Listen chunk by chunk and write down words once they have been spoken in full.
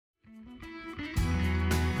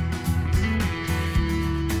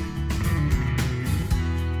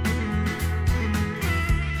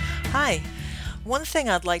One thing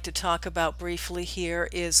I'd like to talk about briefly here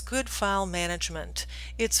is good file management.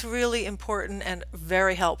 It's really important and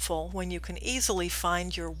very helpful when you can easily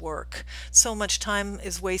find your work. So much time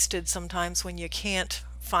is wasted sometimes when you can't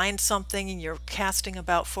find something and you're casting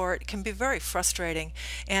about for it. It can be very frustrating.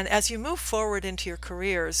 And as you move forward into your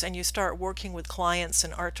careers and you start working with clients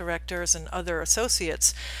and art directors and other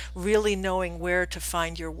associates, really knowing where to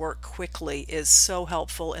find your work quickly is so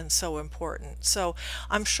helpful and so important. So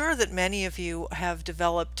I'm sure that many of you have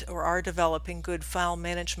developed or are developing good file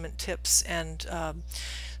management tips and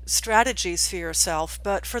strategies for yourself,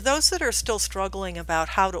 but for those that are still struggling about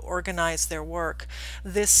how to organize their work,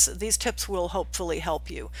 these tips will hopefully help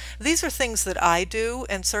you. These are things that I do,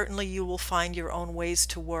 and certainly you will find your own ways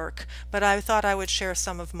to work, but I thought I would share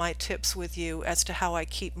some of my tips with you as to how I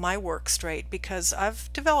keep my work straight, because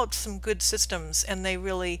I've developed some good systems and they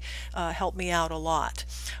really help me out a lot.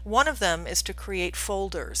 One of them is to create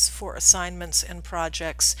folders for assignments and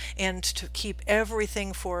projects, and to keep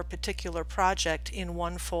everything for a particular project in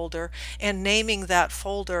one folder, and naming that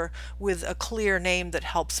folder with a clear name that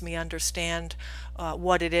helps me understand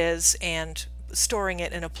what it is, and storing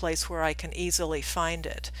it in a place where I can easily find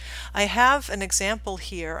it. I have an example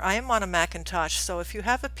here. I am on a Macintosh, so if you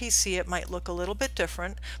have a PC it might look a little bit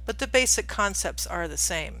different, but the basic concepts are the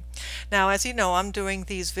same. Now, as you know, I'm doing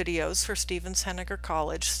these videos for Stevens Henniger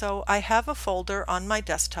College, so I have a folder on my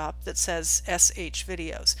desktop that says SH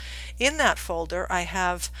Videos. In that folder I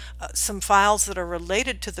have some files that are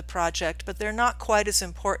related to the project, but they're not quite as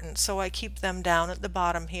important, so I keep them down at the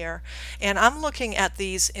bottom here. And I'm looking at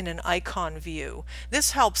these in an icon view.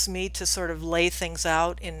 This helps me to sort of lay things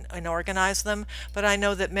out and organize them, but I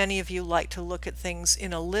know that many of you like to look at things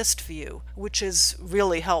in a list view, which is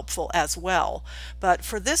really helpful as well. But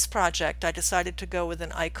for this project I decided to go with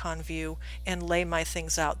an icon view and lay my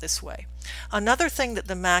things out this way. Another thing that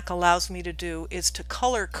the Mac allows me to do is to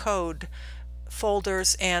color code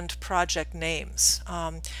folders and project names.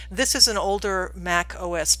 This is an older Mac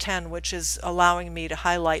OS X, which is allowing me to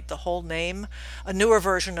highlight the whole name. A newer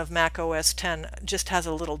version of Mac OS X just has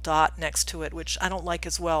a little dot next to it, which I don't like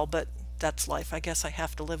as well, but that's life. I guess I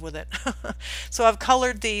have to live with it. So I've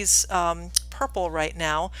colored these purple right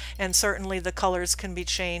now, and certainly the colors can be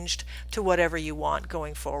changed to whatever you want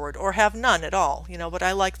going forward, or have none at all, but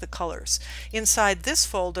I like the colors. Inside this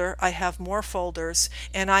folder I have more folders,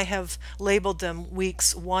 and I have labeled them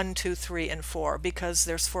weeks 1, 2, 3, and 4 because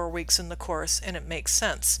there's 4 weeks in the course and it makes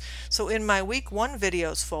sense. So in my week 1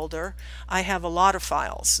 videos folder I have a lot of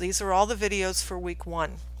files. These are all the videos for week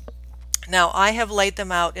 1. Now I have laid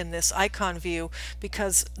them out in this icon view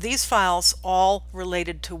because these files all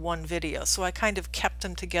related to one video, so I kind of kept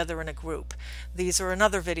them together in a group. These are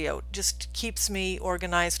another video. It just keeps me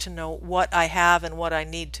organized to know what I have and what I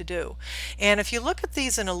need to do. And if you look at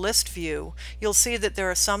these in a list view, you'll see that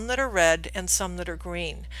there are some that are red and some that are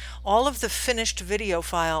green. All of the finished video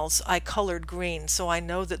files I colored green, so I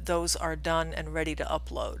know that those are done and ready to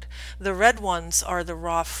upload. The red ones are the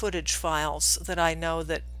raw footage files that I know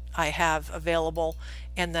that I have available,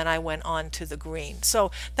 and then I went on to the green.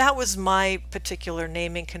 So that was my particular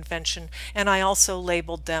naming convention, and I also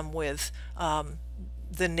labeled them with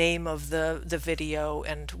the name of the video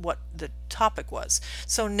and what the topic was.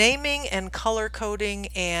 So naming and color coding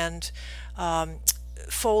and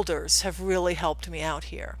folders have really helped me out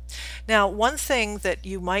here. Now, one thing that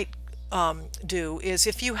you might do is,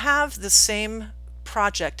 if you have the same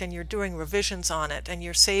project and you're doing revisions on it and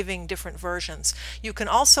you're saving different versions, you can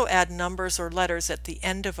also add numbers or letters at the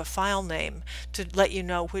end of a file name to let you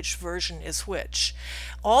know which version is which.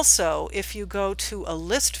 Also, if you go to a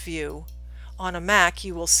list view on a Mac,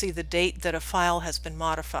 you will see the date that a file has been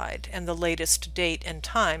modified, and the latest date and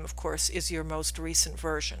time, of course, is your most recent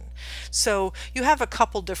version. So you have a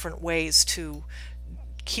couple different ways to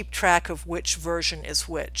keep track of which version is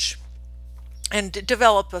which, and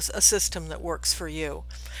develop a system that works for you.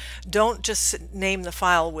 Don't just name the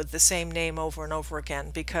file with the same name over and over again,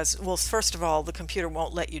 because, well, first of all, the computer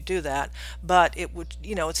won't let you do that, but it would,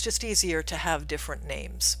 it's just easier to have different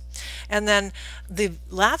names. And then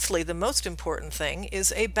lastly, the most important thing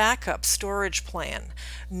is a backup storage plan.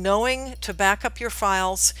 Knowing to back up your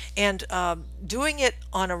files and doing it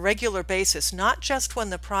on a regular basis, not just when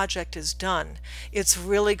the project is done. It's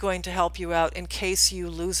really going to help you out in case you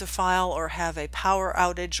lose a file or have a power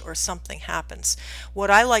outage or something happens.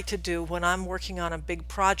 What I like to do when I'm working on a big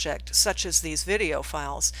project, such as these video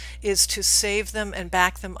files, is to save them and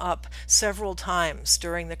back them up several times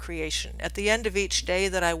during the creation. At the end of each day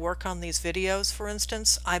that I work on these videos, for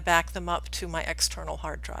instance, I back them up to my external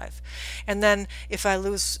hard drive. And then if I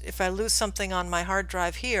lose something on my hard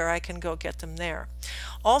drive here, I can go get them there.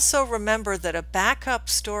 Also remember that a backup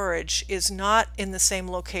storage is not in the same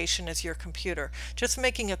location as your computer. Just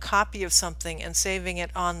making a copy of something and saving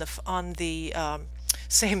it on the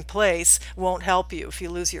same place won't help you if you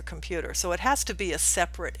lose your computer. So it has to be a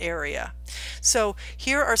separate area. So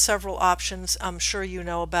here are several options. I'm sure you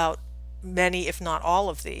know about many, if not all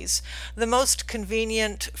of these. The most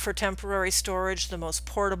convenient for temporary storage, the most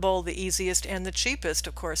portable, the easiest, and the cheapest,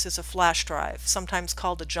 of course, is a flash drive, sometimes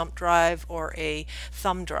called a jump drive or a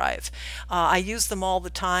thumb drive. I use them all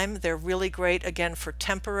the time. They're really great, again, for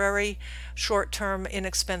temporary, short-term,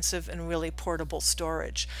 inexpensive, and really portable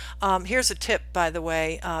storage. Here's a tip, by the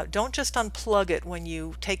way. Don't just unplug it when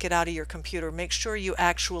you take it out of your computer. Make sure you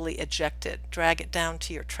actually eject it. Drag it down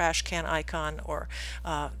to your trash can icon or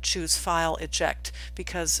choose File Eject,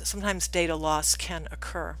 because sometimes data loss can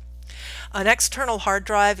occur. An external hard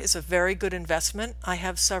drive is a very good investment. I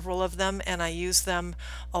have several of them and I use them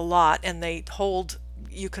a lot, and they hold,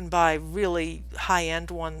 you can buy really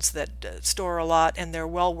high-end ones that store a lot, and they're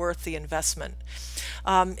well worth the investment.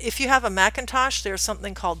 If you have a Macintosh, there's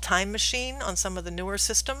something called Time Machine on some of the newer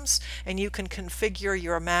systems, and you can configure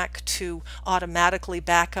your Mac to automatically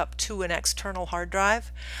back up to an external hard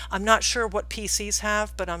drive. I'm not sure what PCs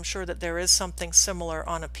have, but I'm sure that there is something similar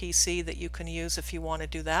on a PC that you can use if you want to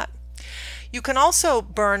do that. You can also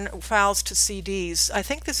burn files to CDs. I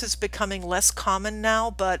think this is becoming less common now,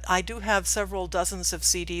 but I do have several dozens of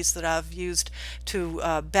CDs that I've used to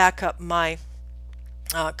back up my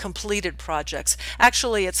completed projects.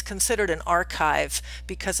 Actually, it's considered an archive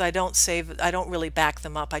because I don't really back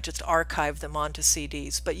them up. I just archive them onto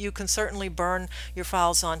CDs. But you can certainly burn your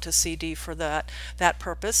files onto CD for that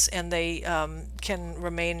purpose, and they can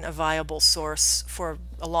remain a viable source for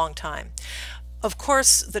a long time. Of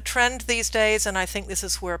course, the trend these days, and I think this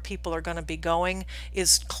is where people are going to be going,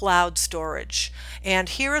 is cloud storage. And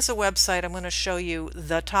here is a website I'm going to show you,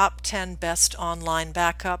 the top 10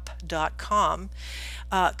 bestonlinebackup.com.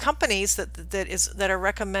 Companies that are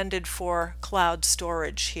recommended for cloud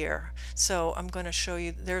storage here. So I'm going to show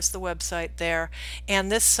you, there's the website there,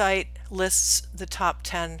 and this site lists the top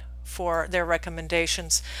 10 for their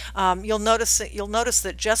recommendations. You'll notice that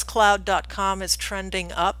justcloud.com is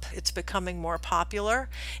trending up. It's becoming more popular,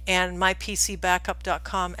 and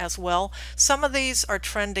mypcbackup.com as well. Some of these are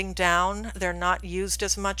trending down. They're not used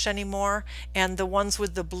as much anymore, and the ones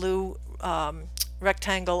with the blue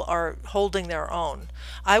rectangle are holding their own.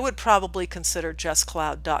 I would probably consider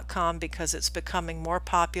justcloud.com because it's becoming more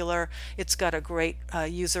popular. It's got a great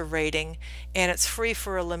user rating, and it's free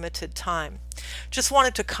for a limited time. Just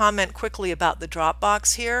wanted to comment quickly about the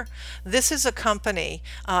Dropbox here. This is a company,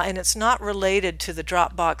 and it's not related to the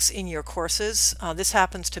Dropbox in your courses. This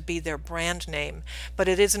happens to be their brand name, but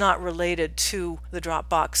it is not related to the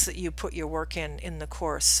Dropbox that you put your work in the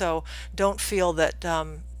course. So don't feel that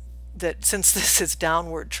that since this is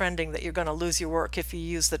downward trending that you're going to lose your work if you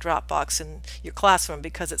use the Dropbox in your classroom,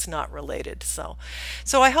 because it's not related. So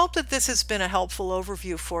I hope that this has been a helpful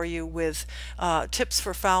overview for you with tips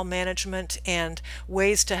for file management and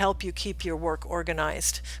ways to help you keep your work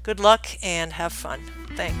organized. Good luck and have fun.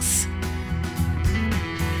 Thanks.